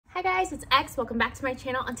Hi guys, it's X. Welcome back to my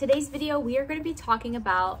channel. On today's video, we are going to be talking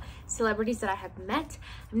about celebrities that I have met.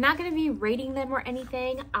 I'm not going to be rating them or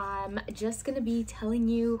anything. I'm just going to be telling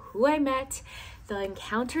you who I met, the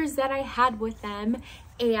encounters that I had with them,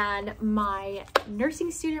 and my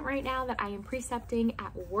nursing student right now that I am precepting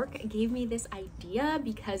at work gave me this idea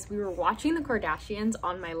because we were watching the Kardashians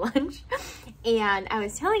on my lunch, and I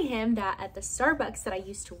was telling him that at the Starbucks that I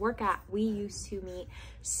used to work at, we used to meet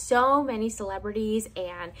so many celebrities,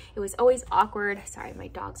 and it was always awkward. Sorry, my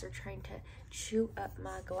dogs are trying to chew up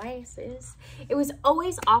my glasses. It was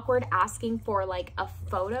always awkward asking for like a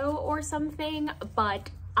photo or something,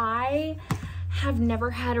 but I have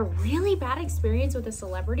never had a really bad experience with a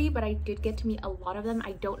celebrity, but I did get to meet a lot of them.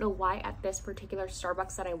 I don't know why at this particular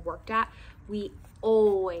Starbucks that I worked at, we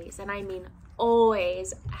always, and I mean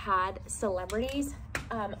always, had celebrities,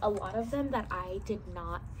 a lot of them that I did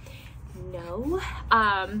not know,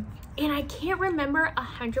 and I can't remember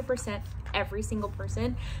 100% every single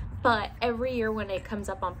person, but every year when it comes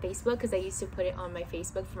up on Facebook, because I used to put it on my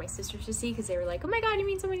Facebook for my sisters to see because they were like, oh my god, you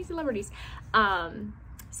meet so many celebrities.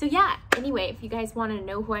 So yeah, anyway, if you guys want to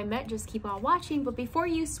know who I met, just keep on watching. But before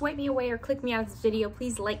you swipe me away or click me out of this video,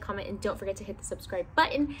 please like, comment, and don't forget to hit the subscribe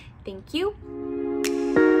button. Thank you.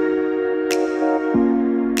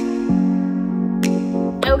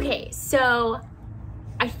 Okay, so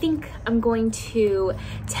I think I'm going to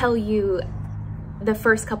tell you the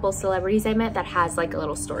first couple celebrities I met that has like a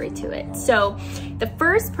little story to it. So the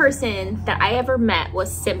first person that I ever met was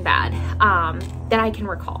Sinbad, that I can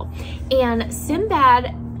recall. And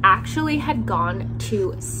Sinbad actually had gone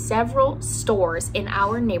to several stores in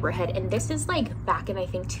our neighborhood, and this is like back in I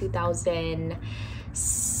think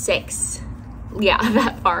 2006. Yeah,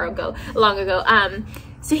 that far ago, long ago.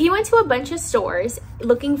 So he went to a bunch of stores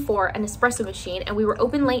looking for an espresso machine, and we were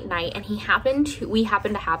open late night, and we happened to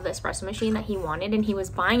have the espresso machine that he wanted, and he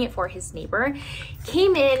was buying it for his neighbor.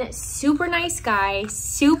 Came in, super nice guy,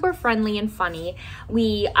 super friendly and funny.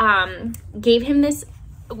 We gave him this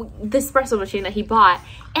espresso machine that he bought,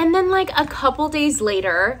 and then like a couple days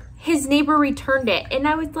later, his neighbor returned it, and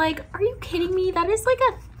I was like, are you kidding me? That is like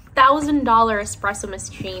 $1,000 espresso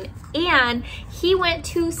machine, and he went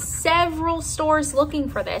to several stores looking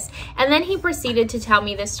for this. And then he proceeded to tell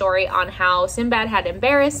me this story on how Sinbad had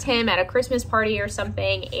embarrassed him at a Christmas party or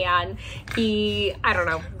something, and he, I don't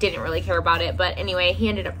know, didn't really care about it, but anyway, he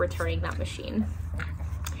ended up returning that machine.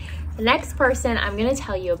 The next person I'm going to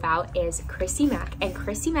tell you about is Chrissy Mack, and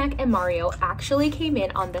Chrissy Mack and Mario actually came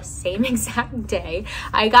in on the same exact day.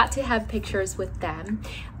 I got to have pictures with them.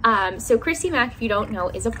 So Chrissy Mack, if you don't know,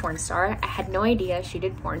 is a porn star. I had no idea she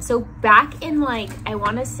did porn. So back in like, I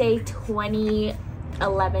want to say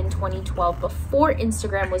 2011, 2012, before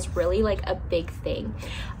Instagram was really like a big thing,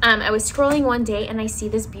 I was scrolling one day and I see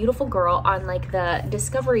this beautiful girl on like the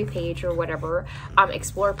discovery page or whatever,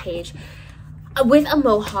 explore page, with a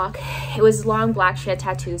mohawk. It was long black, she had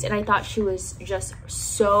tattoos, and I thought she was just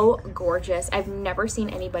so gorgeous. I've never seen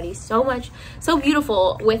anybody so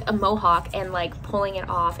beautiful with a mohawk and like pulling it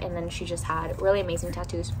off, and then she just had really amazing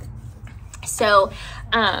tattoos. So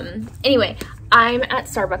anyway, I'm at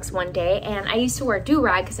Starbucks one day, and I used to wear a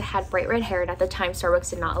do-rag because I had bright red hair, and at the time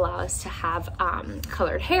Starbucks did not allow us to have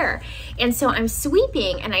colored hair. And so I'm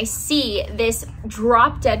sweeping, and I see this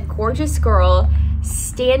drop-dead gorgeous girl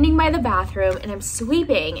standing by the bathroom, and I'm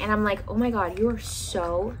sweeping, and I'm like, oh my god, you are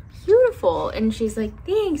so beautiful. And she's like,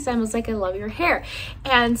 thanks. I was like, I love your hair.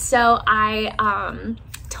 And so I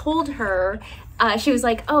told her, she was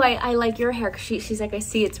like, oh, I like your hair. She's like, I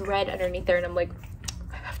see it's red underneath there, and I'm like,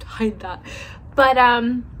 I have to hide that. But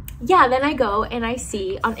yeah, then I go and I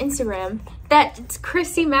see on Instagram that it's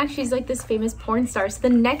Chrissy Mack. She's like this famous porn star. So the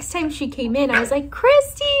next time she came in, I was like,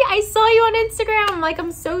 Christy, I saw you on Instagram. I'm like,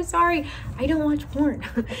 I'm so sorry, I don't watch porn.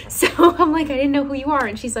 So I'm like, I didn't know who you are.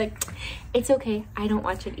 And she's like, it's okay, I don't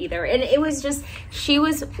watch it either. And it was just, she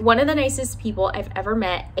was one of the nicest people I've ever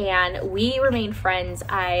met, and we remained friends.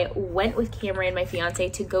 I went with Cameron, my fiance,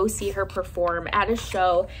 to go see her perform at a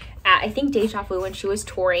show at, I think, Deja Vu, when she was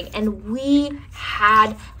touring, and we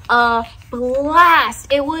had a blast.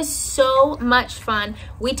 It was so much fun.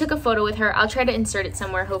 We took a photo with her. I'll try to insert it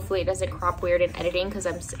somewhere. Hopefully it doesn't crop weird in editing because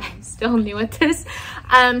I'm still new at this.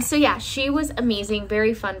 So yeah, she was amazing,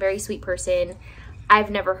 very fun, very sweet person. I've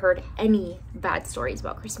never heard any bad stories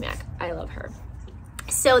about Chrissy Mack. I love her.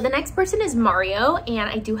 So the next person is Mario, and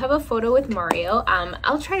I do have a photo with Mario.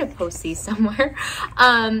 I'll try to post these somewhere.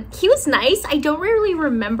 He was nice. I don't really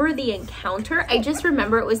remember the encounter. I just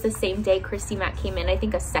remember it was the same day Chrissy Mack came in, I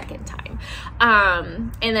think a second time.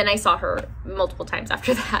 And then I saw her multiple times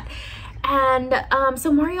after that. And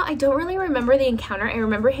so Mario, I don't really remember the encounter. I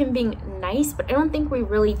remember him being nice, but I don't think we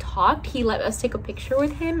really talked. He let us take a picture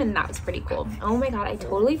with him, and that was pretty cool. Oh my god, I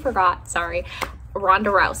totally forgot. Sorry. Ronda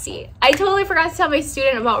Rousey. I totally forgot to tell my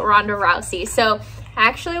student about Ronda Rousey. So I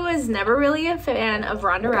actually was never really a fan of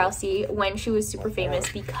Ronda Rousey when she was super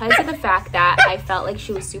famous because of the fact that I felt like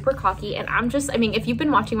she was super cocky, and I'm just, I mean, if you've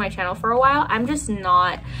been watching my channel for a while, I'm just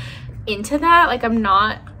not into that. Like, I'm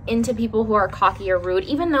not into people who are cocky or rude,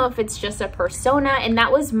 even though if it's just a persona, and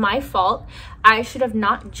that was my fault. I should have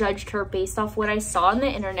not judged her based off what I saw on the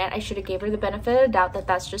internet. I should have gave her the benefit of the doubt that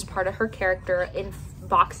that's just part of her character in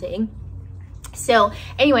boxing. So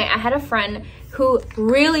anyway, I had a friend who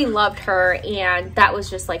really loved her, and that was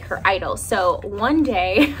just like her idol. So one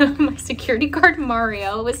day, my security guard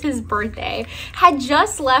Mario, it was his birthday, had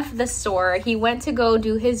just left the store. He went to go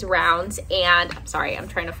do his rounds, and I'm sorry, I'm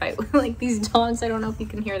trying to fight with like these dogs. I don't know if you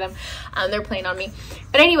can hear them. They're playing on me.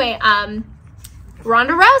 But anyway,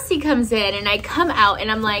 Ronda Rousey comes in, and I come out, and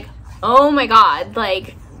I'm like, oh my god,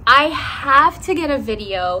 like, I have to get a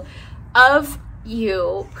video of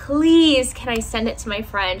you. Please, can I send it to my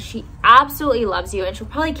friend? She absolutely loves you, and she'll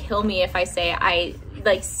probably kill me if I say I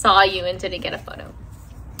like saw you and didn't get a photo.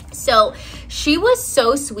 So she was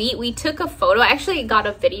so sweet. We took a photo. I actually got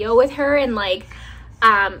a video with her, and like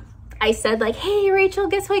I said like, hey Rachel,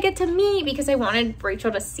 guess who I get to meet, because I wanted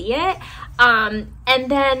Rachel to see it. And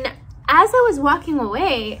then as I was walking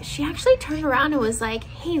away, she actually turned around and was like,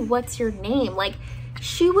 hey, what's your name? Like,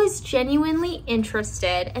 she was genuinely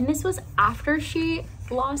interested, and this was after she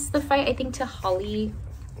lost the fight, I think, to Holly.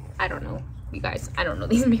 I don't know, you guys. I don't know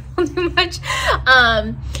these people too much.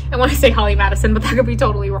 I want to say Holly Madison, but that could be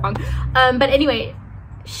totally wrong. But anyway,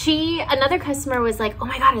 another customer was like, oh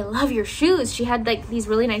my god, I love your shoes. She had like these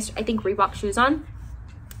really nice, I think, Reebok shoes on.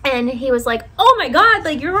 And he was like, oh my god,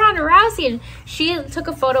 like, you're Ronda Rousey. And she took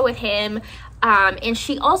a photo with him. And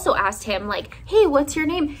she also asked him like, hey, what's your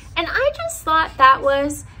name? And I just thought that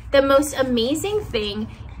was the most amazing thing.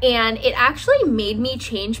 And it actually made me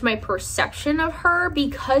change my perception of her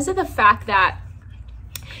because of the fact that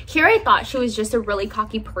here I thought she was just a really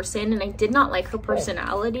cocky person, and I did not like her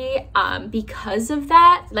personality because of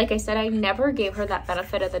that. Like I said, I never gave her that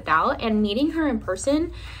benefit of the doubt, and meeting her in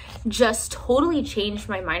person just totally changed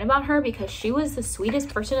my mind about her because she was the sweetest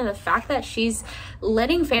person, and the fact that she's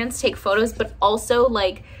letting fans take photos but also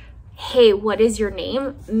like, hey, what is your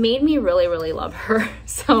name, made me really, really love her.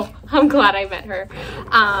 So I'm glad I met her.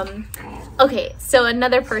 Okay, so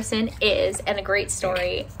another person is, and a great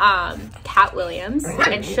story, Cat Williams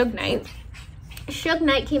and Suge Knight. Suge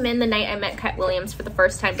Knight came in the night I met Cat Williams for the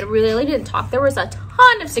first time, but we really didn't talk. There was a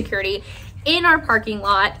ton of security in our parking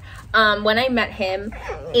lot when I met him,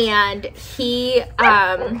 and he,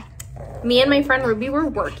 me and my friend Ruby were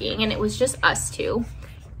working, and it was just us two.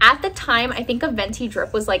 At the time, I think a Venti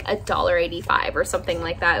drip was like $1.85 or something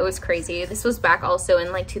like that. It was crazy. This was back also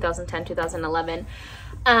in like 2010, 2011.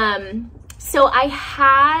 So I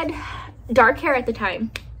had dark hair at the time,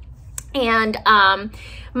 and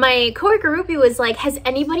my coworker Ruby was like, has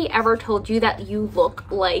anybody ever told you that you look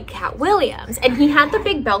like Cat Williams? And he had the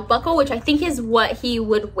big belt buckle, which I think is what he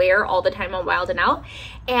would wear all the time on Wild 'N Out.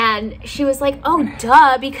 And she was like, oh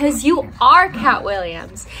duh, because you are Cat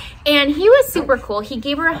Williams. And he was super cool. He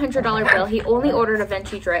gave her a $100 bill. He only ordered a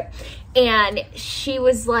Venti drip, and she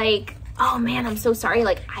was like, oh man, I'm so sorry,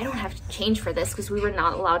 like, I don't have to change for this because we were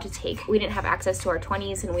not allowed to take, we didn't have access to our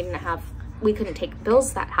 20s, and we couldn't take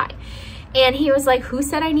bills that high. And he was like, who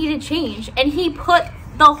said I needed change? And he put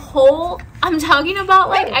the whole, I'm talking about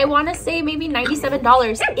like, I want to say maybe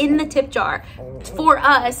 $97 in the tip jar for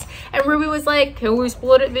us. And Ruby was like, can we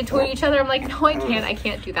split it between each other? I'm like, no, I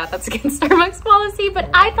can't do that. That's against Starbucks policy. But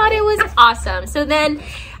I thought it was awesome. So then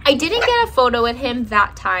I didn't get a photo with him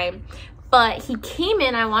that time, but he came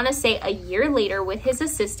in, I want to say a year later, with his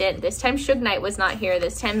assistant. This time Suge Knight was not here.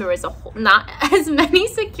 This time there was not as many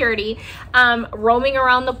security roaming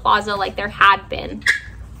around the plaza like there had been.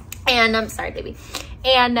 And I'm sorry, baby.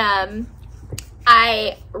 And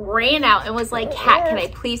I ran out and was like, Kat, can I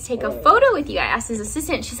please take a photo with you? I asked his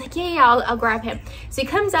assistant. She's like, yeah, I'll grab him. So he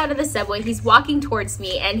comes out of the subway. He's walking towards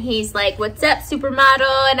me, and he's like, what's up,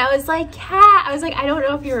 supermodel? And I was like, Kat, I was like, I don't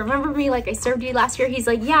know if you remember me. Like, I served you last year. He's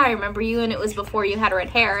like, yeah, I remember you, and it was before you had red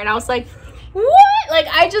hair. And I was like, what? Like,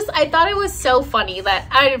 I thought it was so funny that,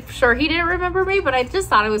 I'm sure he didn't remember me, but I just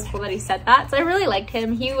thought it was cool that he said that. So I really liked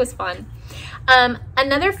him. He was fun.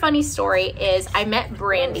 Another funny story is I met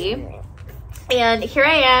Brandy. And here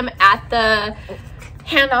I am at the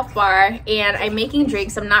handoff bar, and I'm making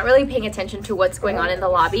drinks. I'm not really paying attention to what's going on in the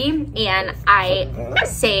lobby. And I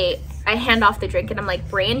hand off the drink, and I'm like,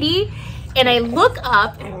 Brandy? and I look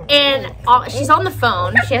up, and she's on the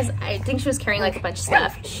phone. She has, I think she was carrying like a bunch of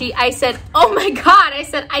stuff. I said, oh my God,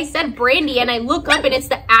 I said Brandy, and I look up and it's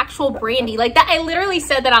the actual Brandy. Like that, I literally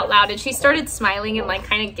said that out loud, and she started smiling and like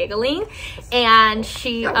kind of giggling, and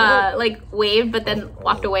she like waved but then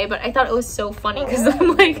walked away. But I thought it was so funny because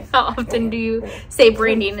I'm like, how often do you say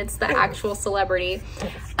Brandy and it's the actual celebrity?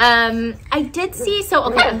 I did see, so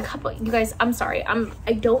okay, a couple, you guys, I'm sorry,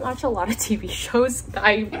 I don't watch a lot of TV shows.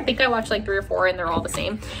 I think I watch like 3 or 4 and they're all the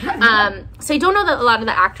same. So I don't know that a lot of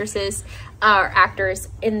the actresses or actors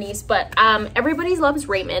in these, but Everybody Loves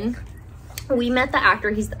Raymond. We met the actor,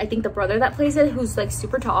 he's I think the brother that plays it, who's like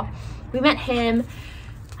super tall. We met him.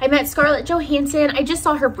 I met Scarlett Johansson. I just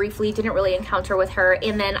saw her briefly, didn't really encounter with her.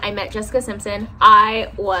 And then I met Jessica Simpson.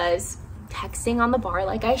 I was texting on the bar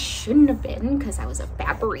like I shouldn't have been because I was a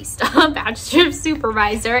bad barista, bad shift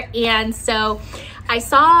supervisor. And so I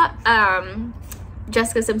saw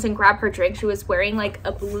Jessica Simpson grab her drink. She was wearing like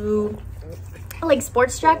a blue like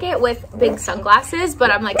sports jacket with big sunglasses, but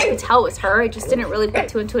I'm like, I could tell it was her. I just didn't really put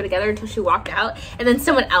 2 and 2 together until she walked out. And then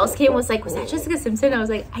someone else came and was like, was that Jessica Simpson? I was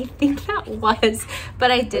like, I think that was, but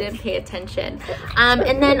I didn't pay attention.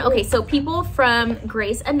 And then, okay, so people from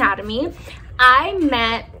Grey's Anatomy, I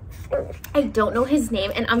met, I don't know his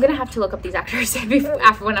name, and I'm gonna have to look up these actors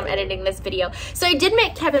after when I'm editing this video. So I did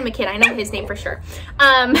meet Kevin McKidd. I know his name for sure.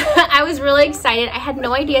 I was really excited. I had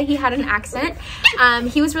no idea he had an accent.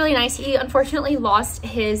 He was really nice. He unfortunately lost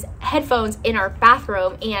his headphones in our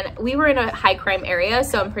bathroom, and we were in a high crime area,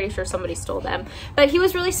 so I'm pretty sure somebody stole them. But he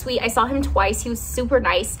was really sweet. I saw him twice. He was super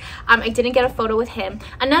nice. I didn't get a photo with him.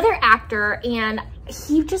 Another actor, and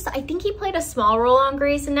he just, I think he played a small role on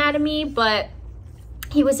Grey's Anatomy, but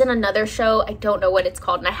he was in another show. I don't know what it's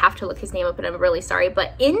called, and I have to look his name up, and I'm really sorry.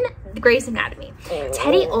 But in Grey's Anatomy,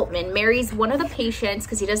 Teddy Altman marries one of the patients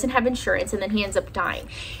because he doesn't have insurance, and then he ends up dying.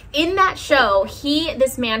 In that show,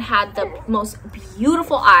 this man had the most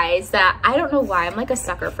beautiful eyes that, I don't know why, I'm like a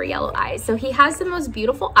sucker for yellow eyes. So he has the most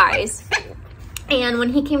beautiful eyes. And when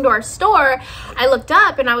he came to our store, I looked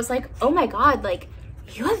up and I was like, oh my God, like,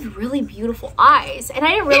 you have really beautiful eyes. And I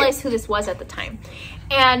didn't realize who this was at the time.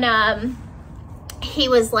 And, he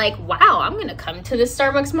was like, wow, I'm gonna come to this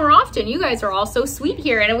Starbucks more often. You guys are all so sweet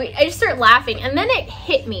here. And I just started laughing, and then it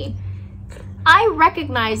hit me. I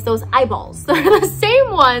recognize those eyeballs. They're the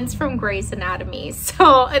same ones from Grey's Anatomy.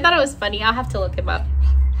 So I thought it was funny. I'll have to look him up.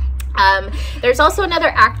 There's also another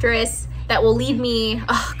actress that will lead me.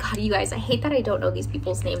 Oh God, you guys, I hate that I don't know these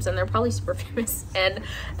people's names, and they're probably super famous, and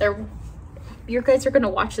you guys are gonna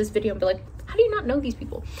watch this video and be like, how do you not know these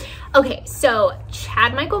people? Okay, so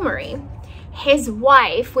Chad Michael Murray, his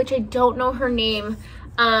wife, which I don't know her name,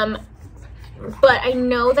 but I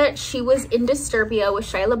know that she was in Disturbia with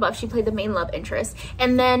Shia LaBeouf. She played the main love interest.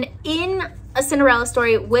 And then in A Cinderella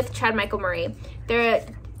Story with Chad Michael Murray,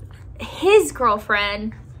 his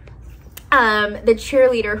girlfriend, the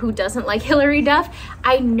cheerleader who doesn't like Hilary Duff,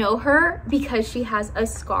 I know her because she has a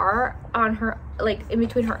scar on her, like in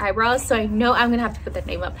between her eyebrows, so I know I'm gonna have to put that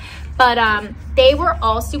name up. But they were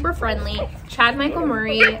all super friendly. Chad Michael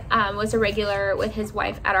Murray was a regular with his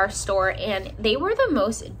wife at our store, and they were the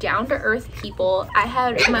most down-to-earth people. I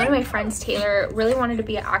had one of my friends, Taylor, really wanted to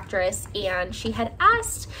be an actress, and she had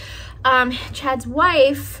asked Chad's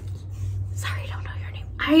wife, sorry, I don't know your name,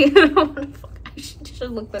 I don't want to, I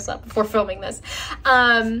should look this up before filming this.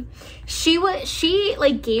 She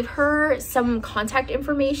like gave her some contact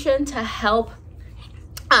information to help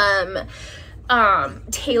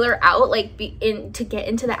Taylor out, like to get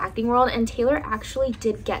into the acting world. And Taylor actually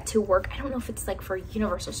did get to work, I don't know if it's like for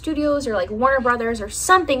Universal Studios or like Warner Brothers or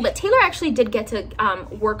something, but Taylor actually did get to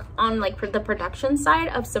work on like the production side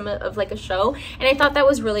of some of like a show. And I thought that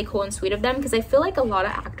was really cool and sweet of them, because I feel like a lot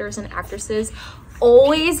of actors and actresses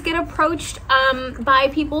always get approached by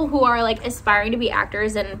people who are like aspiring to be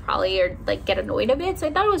actors and probably are like get annoyed of it. So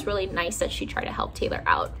I thought it was really nice that she tried to help Taylor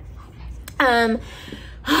out.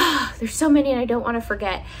 There's so many and I don't want to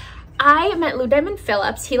forget. I met Lou Diamond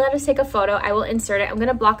Phillips. He let us take a photo. I will insert it. I'm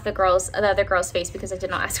gonna block the other girl's face because I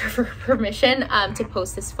did not ask her for permission to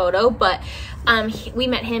post this photo, but we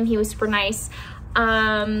met him. He was super nice.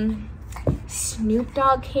 Snoop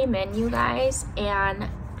Dogg came in, you guys, and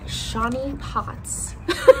Shawnee Potts,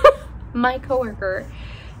 my coworker,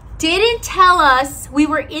 didn't tell us we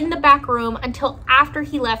were in the back room until after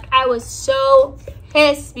he left. I was so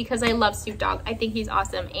pissed because I love Snoop Dogg. I think he's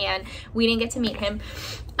awesome, and we didn't get to meet him.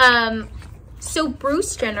 So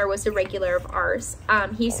Bruce Jenner was a regular of ours.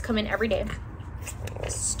 He's come in every day.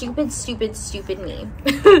 stupid me.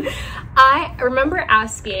 I remember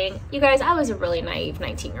asking, you guys, I was a really naive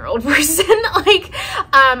 19-year-old person. Like,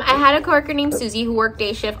 I had a coworker named Susie who worked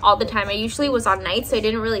day shift all the time. I usually was on nights, so I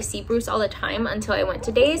didn't really see Bruce all the time until I went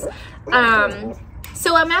to days.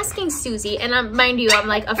 So I'm asking Susie, and mind you, I'm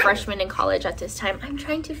like a freshman in college at this time. I'm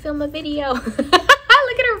trying to film a video.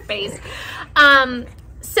 Look at her face.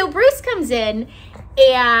 So Bruce comes in,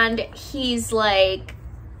 and he's like,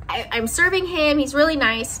 I'm serving him. He's really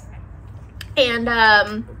nice. And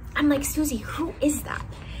I'm like, Susie, who is that?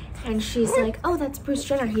 And she's like, oh, that's Bruce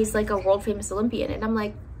Jenner. He's like a world famous Olympian. And I'm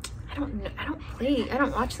like, I don't know. I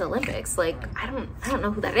don't watch the Olympics. Like, I don't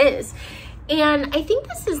know who that is. And I think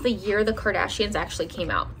this is the year the Kardashians actually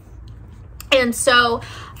came out. And so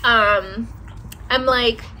I'm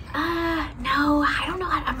like, no, I don't know.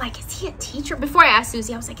 I'm like, is he a teacher? Before I asked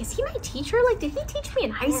Susie, I was like, is he my teacher? Like, did he teach me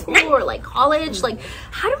in high school or like college? Like,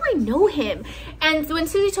 how do I know him? And when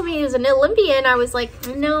Susie told me he was an Olympian, I was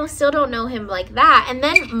like, no, still don't know him like that. And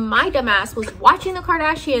then my dumbass was watching the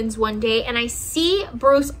Kardashians one day, and I see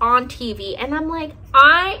Bruce on TV, and I'm like,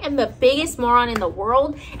 I am the biggest moron in the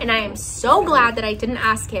world, and I am so glad that I didn't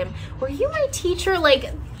ask him, were you my teacher?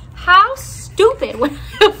 Like, how stupid would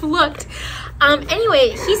I have looked?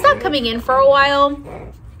 Anyway, he stopped coming in for a while,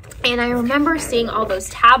 and I remember seeing all those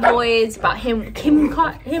tabloids about him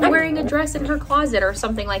caught him wearing a dress in her closet or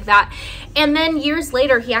something like that. And then years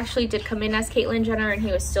later, he actually did come in as Caitlyn Jenner, and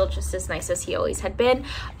he was still just as nice as he always had been.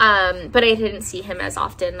 But I didn't see him as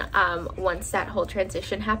often once that whole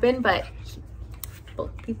transition happened, but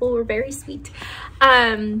both people were very sweet.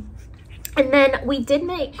 And then we did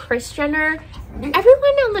meet Kris Jenner. Everyone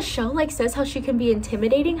on the show like says how she can be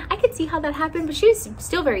intimidating. I could see how that happened, but she was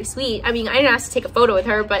still very sweet. I mean, I didn't ask to take a photo with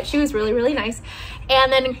her, but she was really, really nice.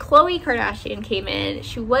 And then Khloe Kardashian came in.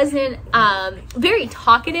 She wasn't very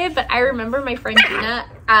talkative, but I remember my friend Gina,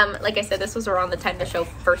 like I said, this was around the time the show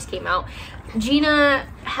first came out. Gina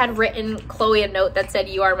had written Khloe a note that said,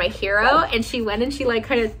 "You are my hero," and she went and she like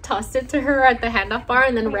kind of tossed it to her at the handoff bar,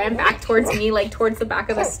 and then ran back towards me, like towards the back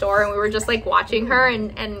of the store, and we were just like watching her,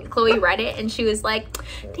 and Khloe read it, and she was like,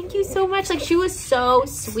 "Thank you so much." Like, she was so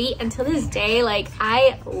sweet, and to this day, like,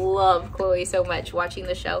 I love Khloe so much watching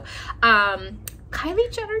the show.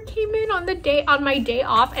 Kylie Jenner came in on my day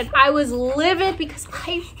off, and I was livid because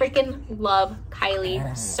I freaking love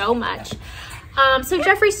Kylie so much. So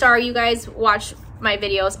Jeffree Star, you guys watch my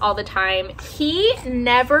videos all the time. He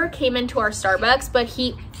never came into our Starbucks, but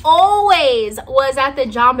he always was at the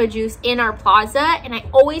Jamba Juice in our plaza, and I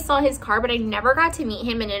always saw his car, but I never got to meet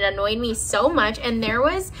him, and it annoyed me so much. And there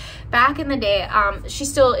was, back in the day, she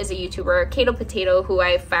still is a YouTuber, Kato Potato, who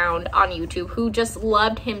I found on YouTube, who just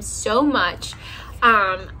loved him so much.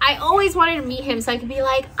 I always wanted to meet him so I could be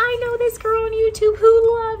like, I know this girl on YouTube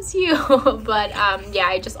who loves you. But yeah,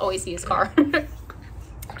 I just always see his car.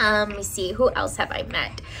 Let me see, who else have I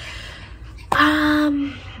met?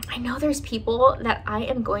 I know there's people that I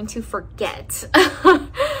am going to forget.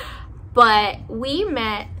 But we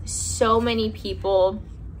met so many people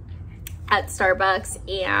at Starbucks,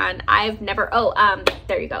 and I've never,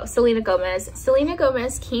 there you go, Selena Gomez. Selena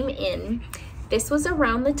Gomez came in. This was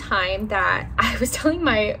around the time that I was telling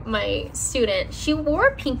my student, she wore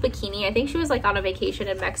a pink bikini. I think she was like on a vacation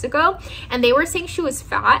in Mexico, and they were saying she was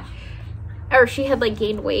fat, or she had like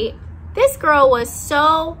gained weight. This girl was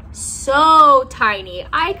so tiny.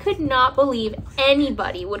 I could not believe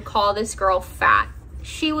anybody would call this girl fat.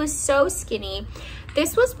 She was so skinny.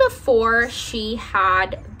 This was before she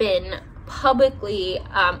had been publicly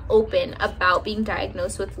open about being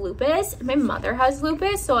diagnosed with lupus. My mother has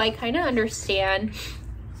lupus, so I kind of understand,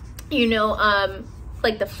 you know,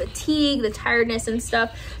 like the fatigue, the tiredness and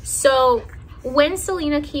stuff. So when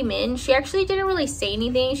Selena came in, she actually didn't really say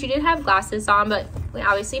anything. She did have glasses on, but we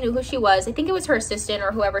obviously knew who she was. I think it was her assistant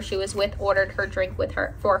or whoever she was with ordered her drink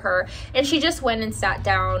for her, and she just went and sat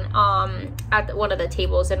down at one of the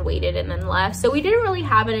tables and waited and then left. So we didn't really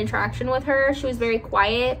have an interaction with her. She was very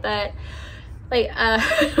quiet, but like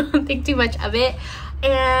I don't think too much of it.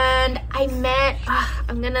 And I met I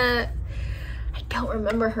don't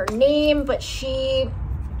remember her name, but she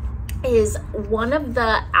is one of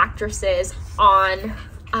the actresses on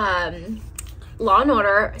Law and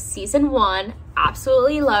Order season 1.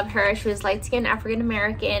 Absolutely loved her. She was light-skinned African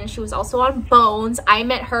American. She was also on Bones. I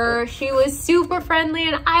met her. She was super friendly,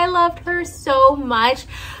 and I loved her so much.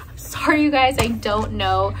 I'm sorry, you guys, I don't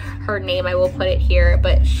know her name. I will put it here,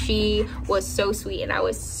 but she was so sweet, and I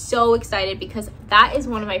was so excited because that is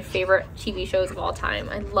one of my favorite TV shows of all time.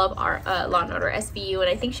 I love our Law and Order SVU, and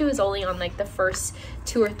I think she was only on like the first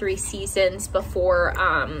 2 or 3 seasons before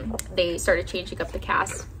they started changing up the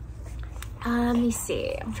cast. Let me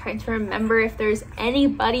see. I'm trying to remember if there's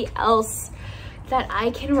anybody else that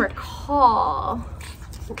I can recall.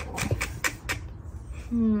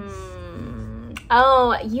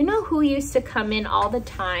 Oh, you know who used to come in all the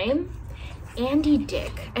time? Andy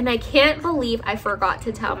Dick. And I can't believe I forgot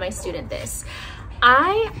to tell my student this.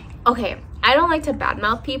 Okay, I don't like to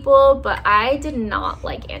badmouth people, but I did not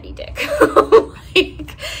like Andy Dick.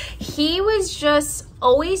 Like, he was just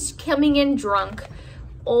always coming in drunk,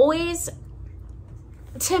 always,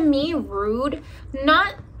 to me, rude.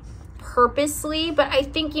 Not purposely, but I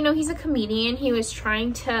think, you know, he's a comedian. He was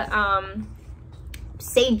trying to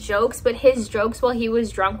say jokes, but his jokes while he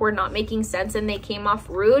was drunk were not making sense and they came off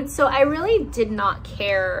rude. So I really did not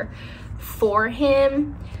care for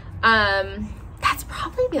him. That's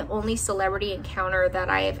probably the only celebrity encounter that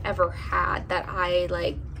I have ever had that I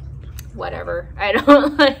like, whatever. I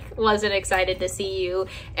don't like, wasn't excited to see you.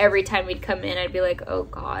 Every time we'd come in, I'd be like, oh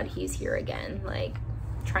God, he's here again. Like,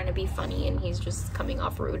 trying to be funny and he's just coming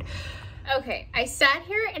off rude. Okay, I sat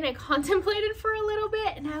here and I contemplated for a little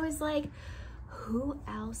bit and I was like, who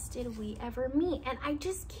else did we ever meet? And I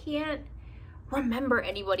just can't remember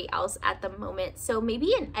anybody else at the moment. So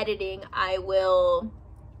maybe in editing, I will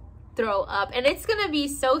throw up, and it's gonna be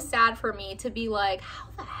so sad for me to be like, how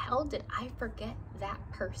the hell did I forget that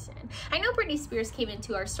person? I know Britney Spears came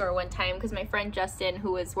into our store one time because my friend Justin,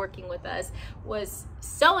 who was working with us, was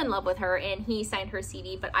so in love with her and he signed her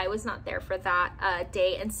CD, but I was not there for that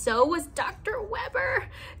day, and so was Dr. Weber.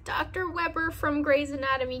 Dr. Weber from Grey's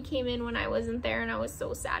Anatomy came in when I wasn't there, and I was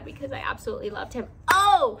so sad because I absolutely loved him.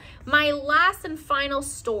 Oh, my last and final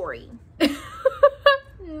story.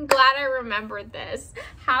 I'm glad I remembered this.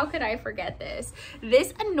 How could I forget this?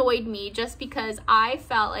 This annoyed me just because I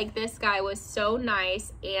felt like this guy was so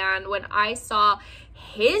nice, and when I saw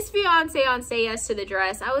his fiance on Say Yes to the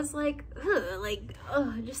Dress, I was like,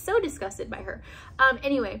 ugh, just so disgusted by her.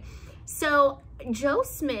 Anyway, so Joe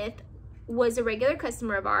Smith was a regular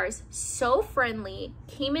customer of ours, so friendly,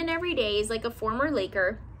 came in every day. He's like a former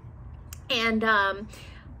Laker, and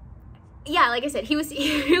yeah, like I said, he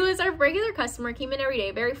was our regular customer, came in every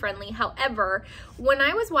day, very friendly. However, when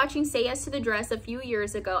I was watching Say Yes to the Dress a few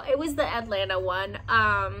years ago, it was the Atlanta one,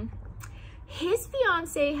 his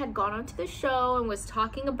fiance had gone onto the show and was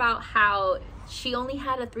talking about how she only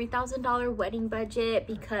had a $3,000 wedding budget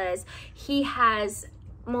because he has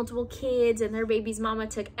multiple kids and their baby's mama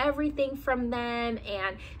took everything from them,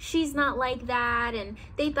 and she's not like that, and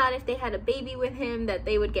they thought if they had a baby with him that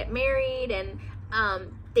they would get married, and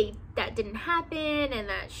that didn't happen, and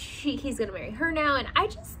that he's gonna marry her now. And I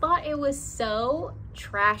just thought it was so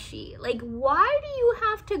trashy. Like, why do you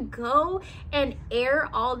have to go and air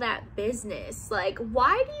all that business? Like,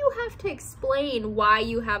 why do you have to explain why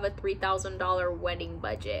you have a $3,000 wedding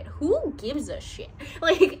budget? Who gives a shit?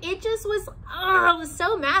 Like, it just was, I was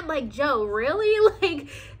so mad. Like, Joe, really? Like,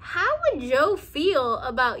 how would Joe feel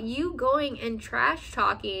about you going and trash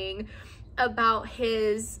talking about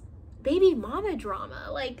his baby mama drama?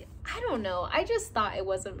 Like, I don't know. I just thought it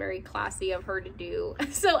wasn't very classy of her to do.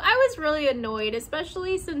 So I was really annoyed,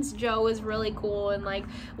 especially since Joe was really cool and like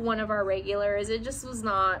one of our regulars. It just was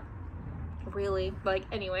not really, like,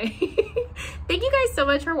 anyway. Thank you guys so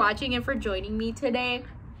much for watching and for joining me today.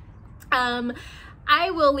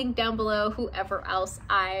 I will link down below whoever else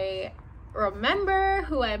I remember,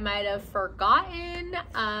 who I might have forgotten,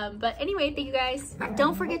 but anyway, thank you guys.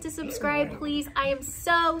 Don't forget to subscribe, please. I am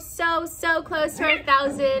so close to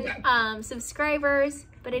 1,000 subscribers.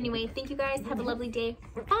 But anyway, thank you guys. Have a lovely day.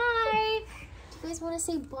 Bye. Do you guys want to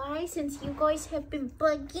say bye since you guys have been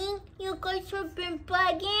bugging?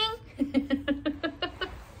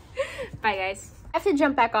 Bye guys. I have to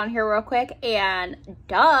jump back on here real quick, and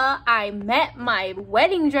I met my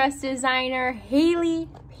wedding dress designer, Haley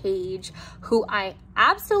Page, who I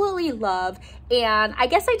absolutely love. And I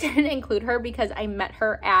guess I didn't include her because I met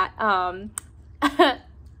her at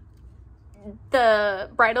the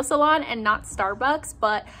bridal salon and not Starbucks,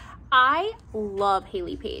 but I love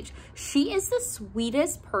Haley Page. She is the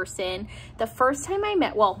sweetest person. The first time I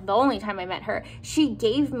met, well, the only time I met her, she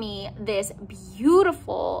gave me this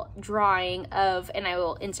beautiful drawing of, and I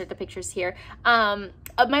will insert the pictures here,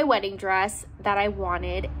 of my wedding dress that I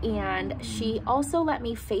wanted. And she also let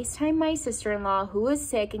me FaceTime my sister-in-law who was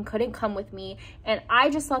sick and couldn't come with me. And I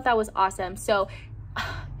just thought that was awesome. So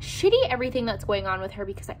shitty everything that's going on with her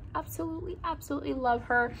because I absolutely love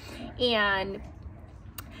her. And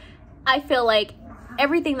I feel like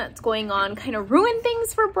everything that's going on kind of ruin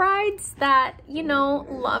things for brides that, you know,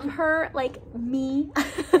 love her like me.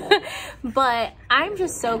 But I'm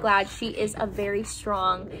just so glad she is a very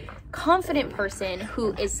strong, confident person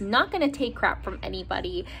who is not going to take crap from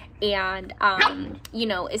anybody, and you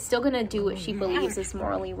know, is still going to do what she believes is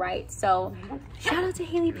morally right. So shout out to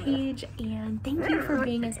Haley Paige, and thank you for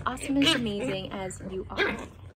being as awesome and amazing as you are.